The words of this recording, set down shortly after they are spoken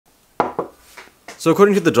So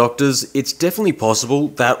according to the doctors, it's definitely possible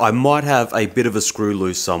that I might have a bit of a screw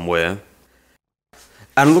loose somewhere.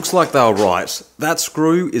 And it looks like they were right. That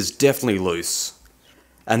screw is definitely loose.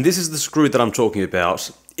 And this is the screw that I'm talking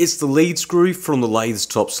about. It's the lead screw from the lathe's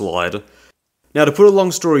top slide. Now to put a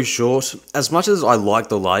long story short, as much as I like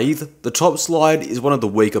the lathe, the top slide is one of the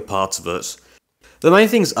weaker parts of it. The main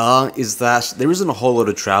things is that there isn't a whole lot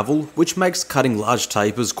of travel, which makes cutting large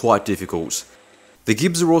tapers quite difficult. The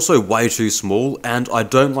gibs are also way too small, and I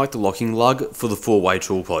don't like the locking lug for the 4-way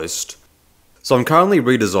tool post. So I'm currently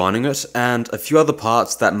redesigning it, and a few other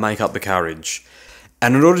parts that make up the carriage.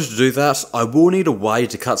 And in order to do that, I will need a way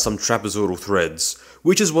to cut some trapezoidal threads,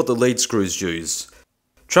 which is what the lead screws use.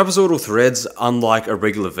 Trapezoidal threads, unlike a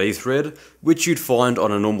regular V-thread, which you'd find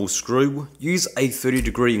on a normal screw, use a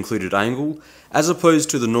 30-degree included angle, as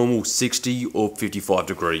opposed to the normal 60 or 55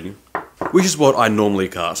 degree. Which is what I normally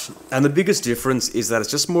cut, and the biggest difference is that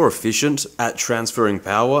it's just more efficient at transferring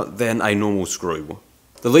power than a normal screw.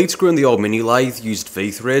 The lead screw in the old mini lathe used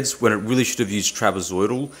V-threads when it really should have used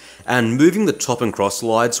trapezoidal, and moving the top and cross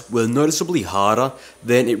slides were noticeably harder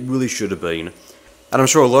than it really should have been. And I'm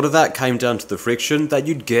sure a lot of that came down to the friction that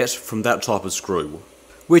you'd get from that type of screw,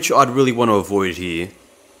 which I'd really want to avoid here.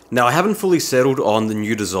 Now I haven't fully settled on the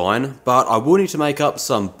new design, but I will need to make up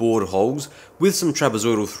some bored holes with some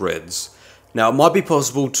trapezoidal threads. Now it might be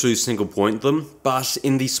possible to single point them, but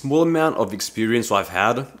in the small amount of experience I've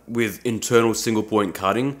had with internal single point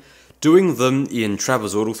cutting, doing them in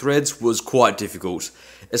trapezoidal threads was quite difficult,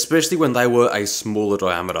 especially when they were a smaller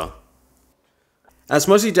diameter. And it's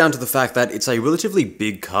mostly down to the fact that it's a relatively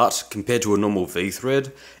big cut compared to a normal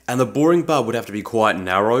V-thread, and the boring bar would have to be quite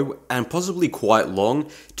narrow and possibly quite long,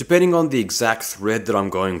 depending on the exact thread that I'm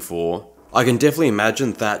going for. I can definitely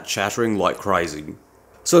imagine that chattering like crazy.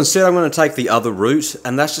 So instead I'm going to take the other route,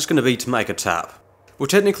 and that's just going to be to make a tap. Well,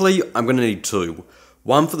 technically I'm going to need two.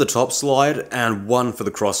 One for the top slide and one for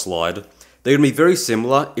the cross slide. They're going to be very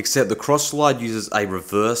similar, except the cross slide uses a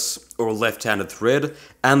reverse or a left-handed thread,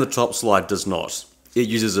 and the top slide does not. It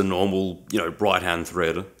uses a normal, right-hand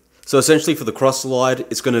thread. So essentially for the cross slide,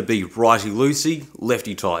 it's going to be righty-loosey,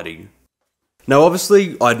 lefty-tighty. Now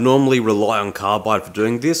obviously, I'd normally rely on carbide for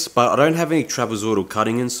doing this, but I don't have any trapezoidal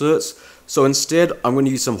cutting inserts, so instead I'm going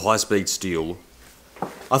to use some high-speed steel.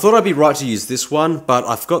 I thought I'd be right to use this one, but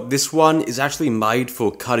I forgot this one is actually made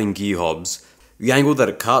for cutting gear hobs. The angle that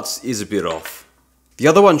it cuts is a bit off. The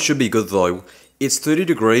other one should be good though. It's 30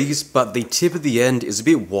 degrees, but the tip of the end is a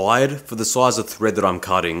bit wide for the size of thread that I'm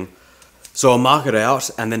cutting. So I'll mark it out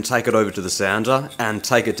and then take it over to the sander and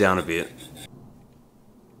take it down a bit.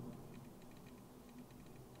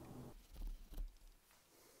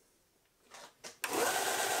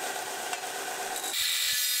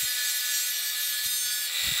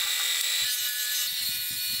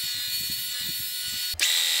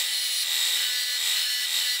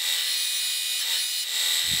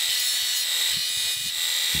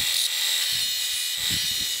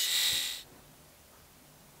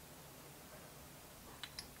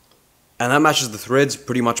 And that matches the threads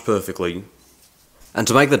pretty much perfectly. And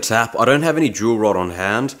to make the tap, I don't have any jewel rod on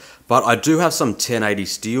hand, but I do have some 1080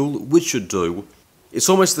 steel, which should do. It's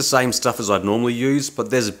almost the same stuff as I'd normally use,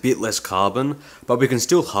 but there's a bit less carbon, but we can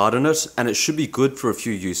still harden it, and it should be good for a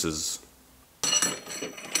few uses.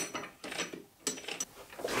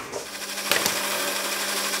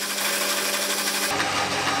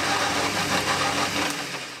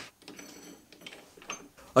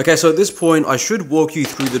 Okay, so at this point I should walk you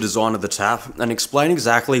through the design of the tap and explain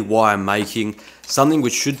exactly why I'm making something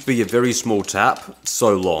which should be a very small tap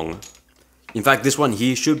so long. In fact, this one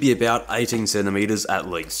here should be about 18 centimeters at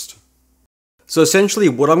least. So essentially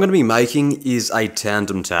what I'm going to be making is a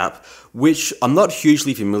tandem tap, which I'm not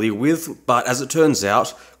hugely familiar with, but as it turns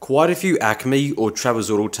out, quite a few ACME or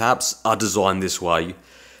trapezoidal taps are designed this way.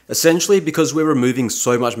 Essentially because we're removing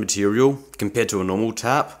so much material compared to a normal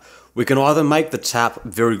tap, we can either make the tap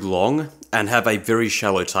very long and have a very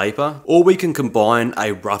shallow taper, or we can combine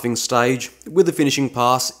a roughing stage with a finishing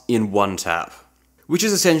pass in one tap, which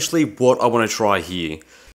is essentially what I want to try here.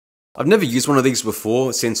 I've never used one of these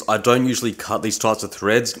before since I don't usually cut these types of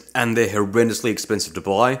threads and they're horrendously expensive to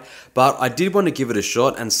buy, but I did want to give it a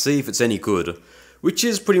shot and see if it's any good. Which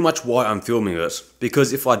is pretty much why I'm filming it,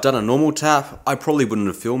 because if I'd done a normal tap, I probably wouldn't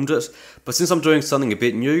have filmed it, but since I'm doing something a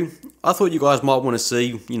bit new, I thought you guys might want to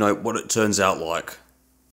see, what it turns out like.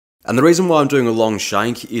 And the reason why I'm doing a long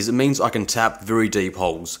shank is it means I can tap very deep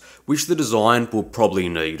holes, which the design will probably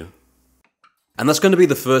need. And that's going to be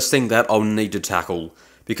the first thing that I'll need to tackle,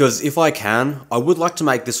 because if I can, I would like to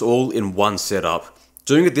make this all in one setup.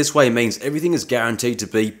 Doing it this way means everything is guaranteed to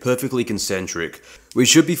be perfectly concentric, We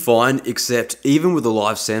should be fine, except even with the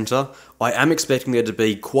live center, I am expecting there to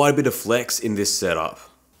be quite a bit of flex in this setup.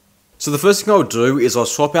 So the first thing I'll do is I'll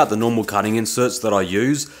swap out the normal cutting inserts that I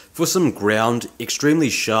use for some ground, extremely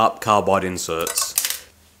sharp carbide inserts.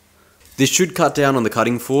 This should cut down on the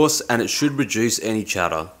cutting force and it should reduce any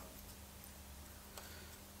chatter.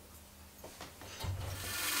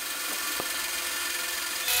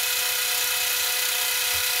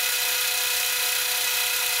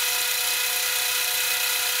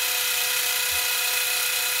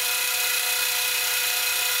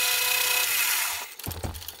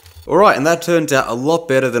 Alright, and that turned out a lot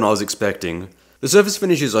better than I was expecting. The surface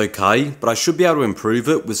finish is okay, but I should be able to improve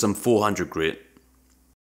it with some 400 grit.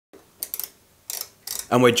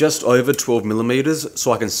 And we're just over 12mm,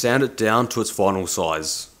 so I can sand it down to its final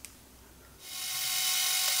size.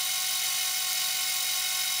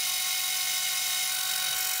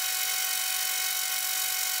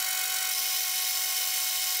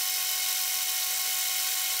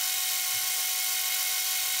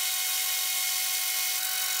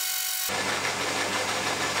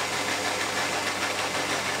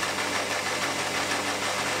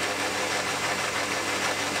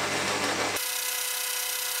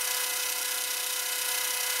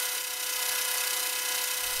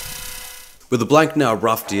 With the blank now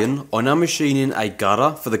roughed in, I now machine in a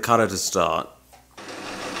gutter for the cutter to start.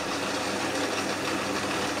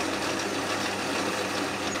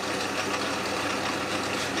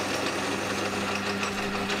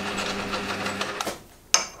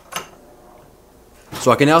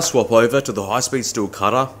 So I can now swap over to the high-speed steel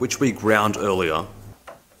cutter, which we ground earlier.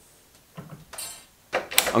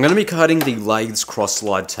 I'm going to be cutting the lathes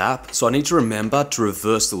cross-slide tap, so I need to remember to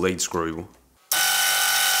reverse the lead screw.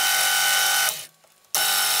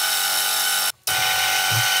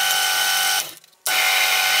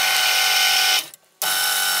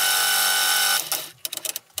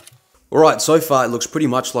 Alright, so far it looks pretty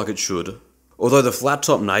much like it should. Although the flat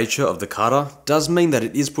top nature of the cutter does mean that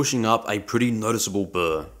it is pushing up a pretty noticeable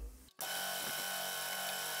burr.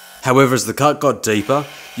 However, as the cut got deeper,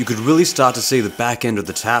 you could really start to see the back end of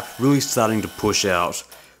the tap really starting to push out,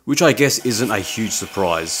 which I guess isn't a huge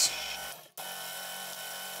surprise.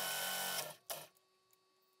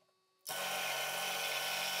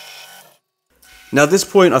 Now at this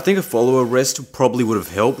point I think a follower rest probably would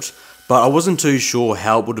have helped, but I wasn't too sure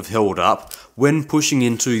how it would have held up when pushing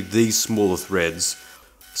into these smaller threads.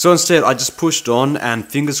 So instead I just pushed on and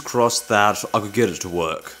fingers crossed that I could get it to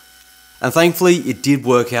work. And thankfully it did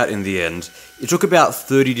work out in the end. It took about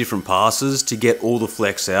 30 different passes to get all the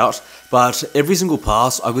flex out, but every single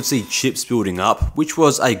pass I could see chips building up, which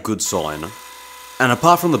was a good sign. And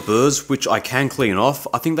apart from the burrs, which I can clean off,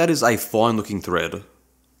 I think that is a fine looking thread.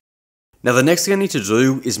 Now the next thing I need to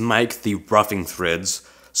do is make the roughing threads.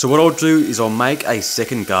 So what I'll do is I'll make a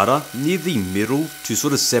second gutter near the middle to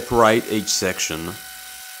sort of separate each section.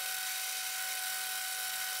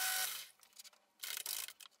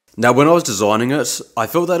 Now when I was designing it, I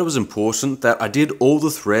felt that it was important that I did all the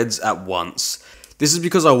threads at once. This is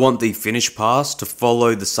because I want the finish pass to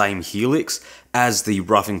follow the same helix as the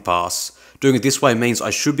roughing pass. Doing it this way means I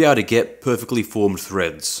should be able to get perfectly formed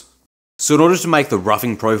threads. So in order to make the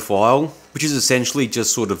roughing profile, which is essentially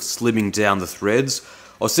just sort of slimming down the threads,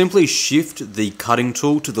 I'll simply shift the cutting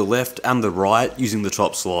tool to the left and the right using the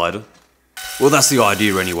top slide. Well, that's the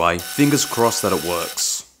idea anyway. Fingers crossed that it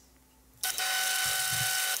works.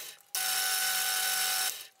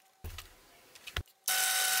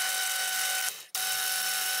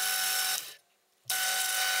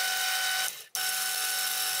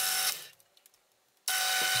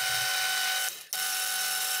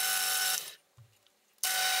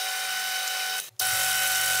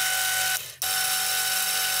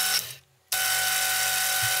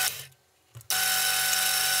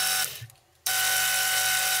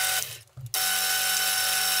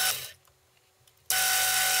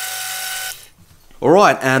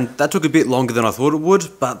 Alright, and that took a bit longer than I thought it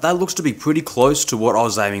would, but that looks to be pretty close to what I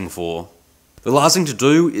was aiming for. The last thing to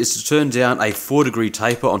do is to turn down a 4-degree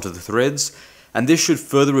taper onto the threads, and this should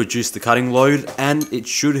further reduce the cutting load, and it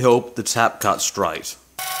should help the tap cut straight.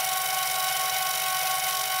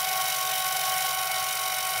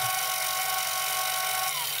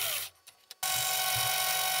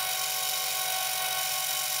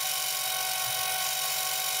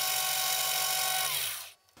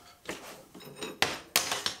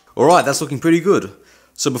 Alright, that's looking pretty good.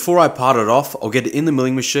 So before I part it off, I'll get it in the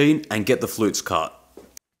milling machine and get the flutes cut.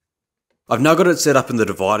 I've now got it set up in the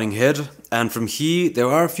dividing head, and from here there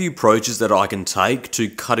are a few approaches that I can take to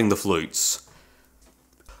cutting the flutes.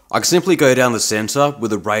 I can simply go down the centre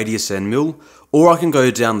with a radius end mill, or I can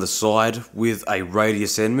go down the side with a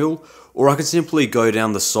radius end mill, or I can simply go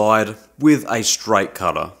down the side with a straight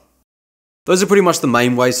cutter. Those are pretty much the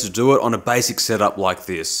main ways to do it on a basic setup like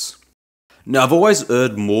this. Now I've always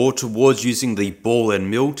erred more towards using the ball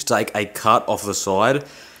end mill to take a cut off the side,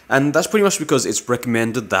 and that's pretty much because it's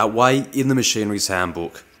recommended that way in the machinery's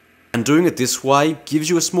handbook. And doing it this way gives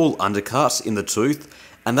you a small undercut in the tooth,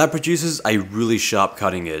 and that produces a really sharp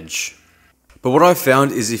cutting edge. But what I've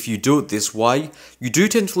found is if you do it this way, you do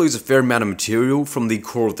tend to lose a fair amount of material from the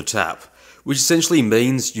core of the tap, which essentially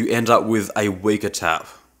means you end up with a weaker tap.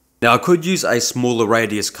 Now I could use a smaller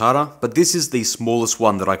radius cutter, but this is the smallest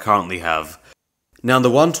one that I currently have. Now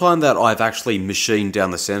the one time that I've actually machined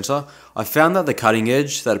down the centre, I found that the cutting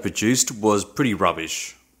edge that it produced was pretty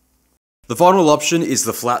rubbish. The final option is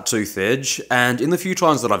the flat tooth edge, and in the few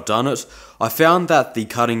times that I've done it, I found that the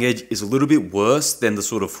cutting edge is a little bit worse than the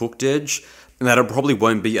sort of hooked edge, and that it probably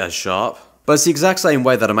won't be as sharp. But it's the exact same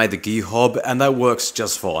way that I made the gear hob, and that works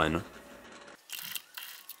just fine.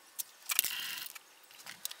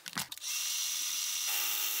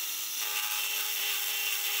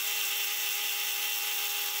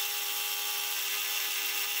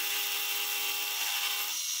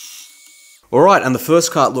 Alright, and the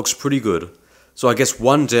first cut looks pretty good. So I guess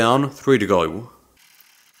 1 down, 3 to go.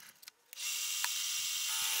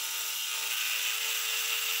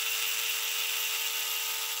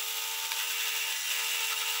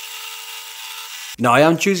 Now I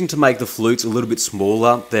am choosing to make the flutes a little bit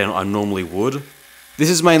smaller than I normally would. This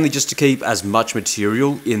is mainly just to keep as much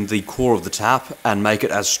material in the core of the tap and make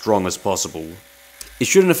it as strong as possible. It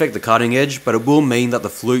shouldn't affect the cutting edge, but it will mean that the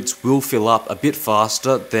flutes will fill up a bit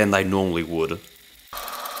faster than they normally would.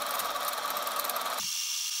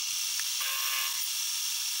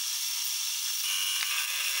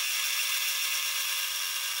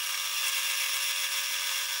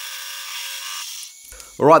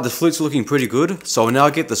 Alright, the flutes are looking pretty good, so I'll now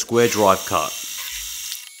get the square drive cut.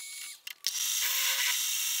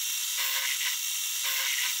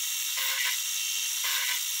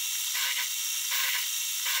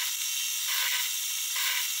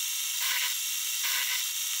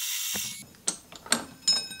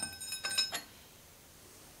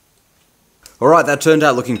 Alright, that turned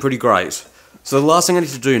out looking pretty great. So the last thing I need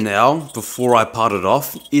to do now, before I part it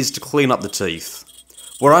off, is to clean up the teeth.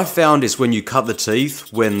 What I've found is when you cut the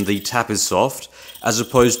teeth when the tap is soft, as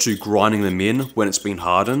opposed to grinding them in when it's been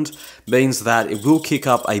hardened, means that it will kick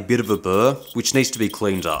up a bit of a burr, which needs to be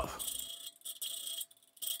cleaned up.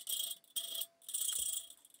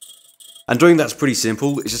 And doing that's pretty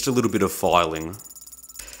simple, it's just a little bit of filing.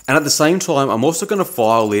 And at the same time, I'm also going to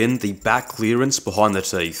file in the back clearance behind the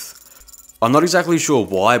teeth. I'm not exactly sure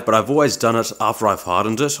why, but I've always done it after I've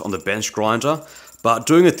hardened it on the bench grinder, but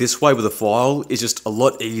doing it this way with a file is just a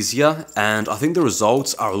lot easier, and I think the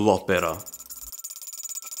results are a lot better.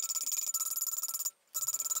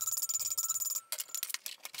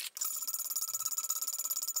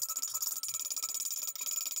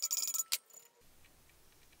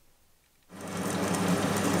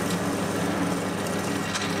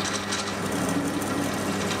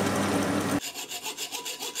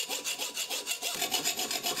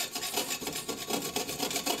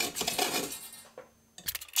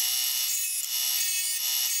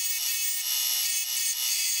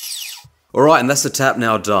 Alright, and that's the tap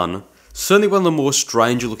now done. Certainly one of the more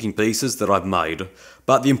stranger looking pieces that I've made,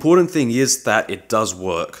 but the important thing is that it does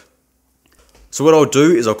work. So what I'll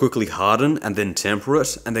do is I'll quickly harden and then temper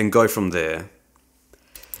it and then go from there.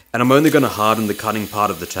 And I'm only going to harden the cutting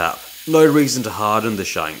part of the tap. No reason to harden the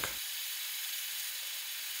shank.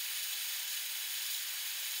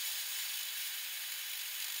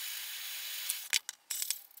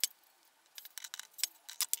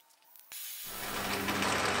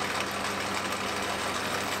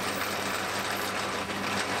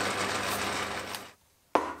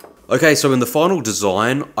 Okay, so in the final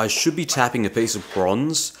design, I should be tapping a piece of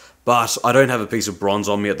bronze, but I don't have a piece of bronze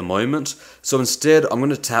on me at the moment, so instead I'm going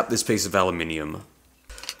to tap this piece of aluminium.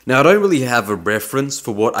 Now I don't really have a reference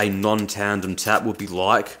for what a non-tandem tap would be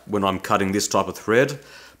like when I'm cutting this type of thread,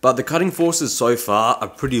 but the cutting forces so far are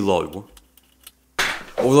pretty low.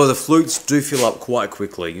 Although the flutes do fill up quite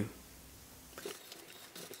quickly.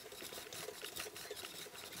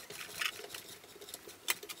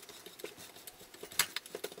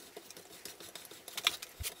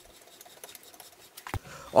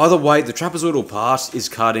 Either way, the trapezoidal part is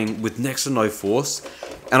cutting with next to no force,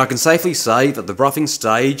 and I can safely say that the roughing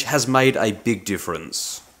stage has made a big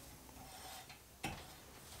difference.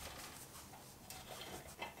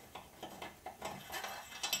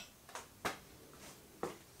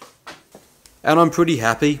 and I'm pretty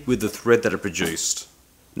happy with the thread that it produced.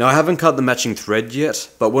 Now I haven't cut the matching thread yet,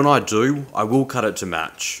 but when I do, I will cut it to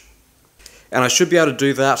match. And I should be able to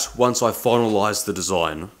do that once I finalise the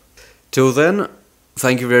design. Till then,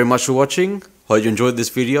 thank you very much for watching, hope you enjoyed this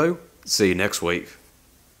video, see you next week.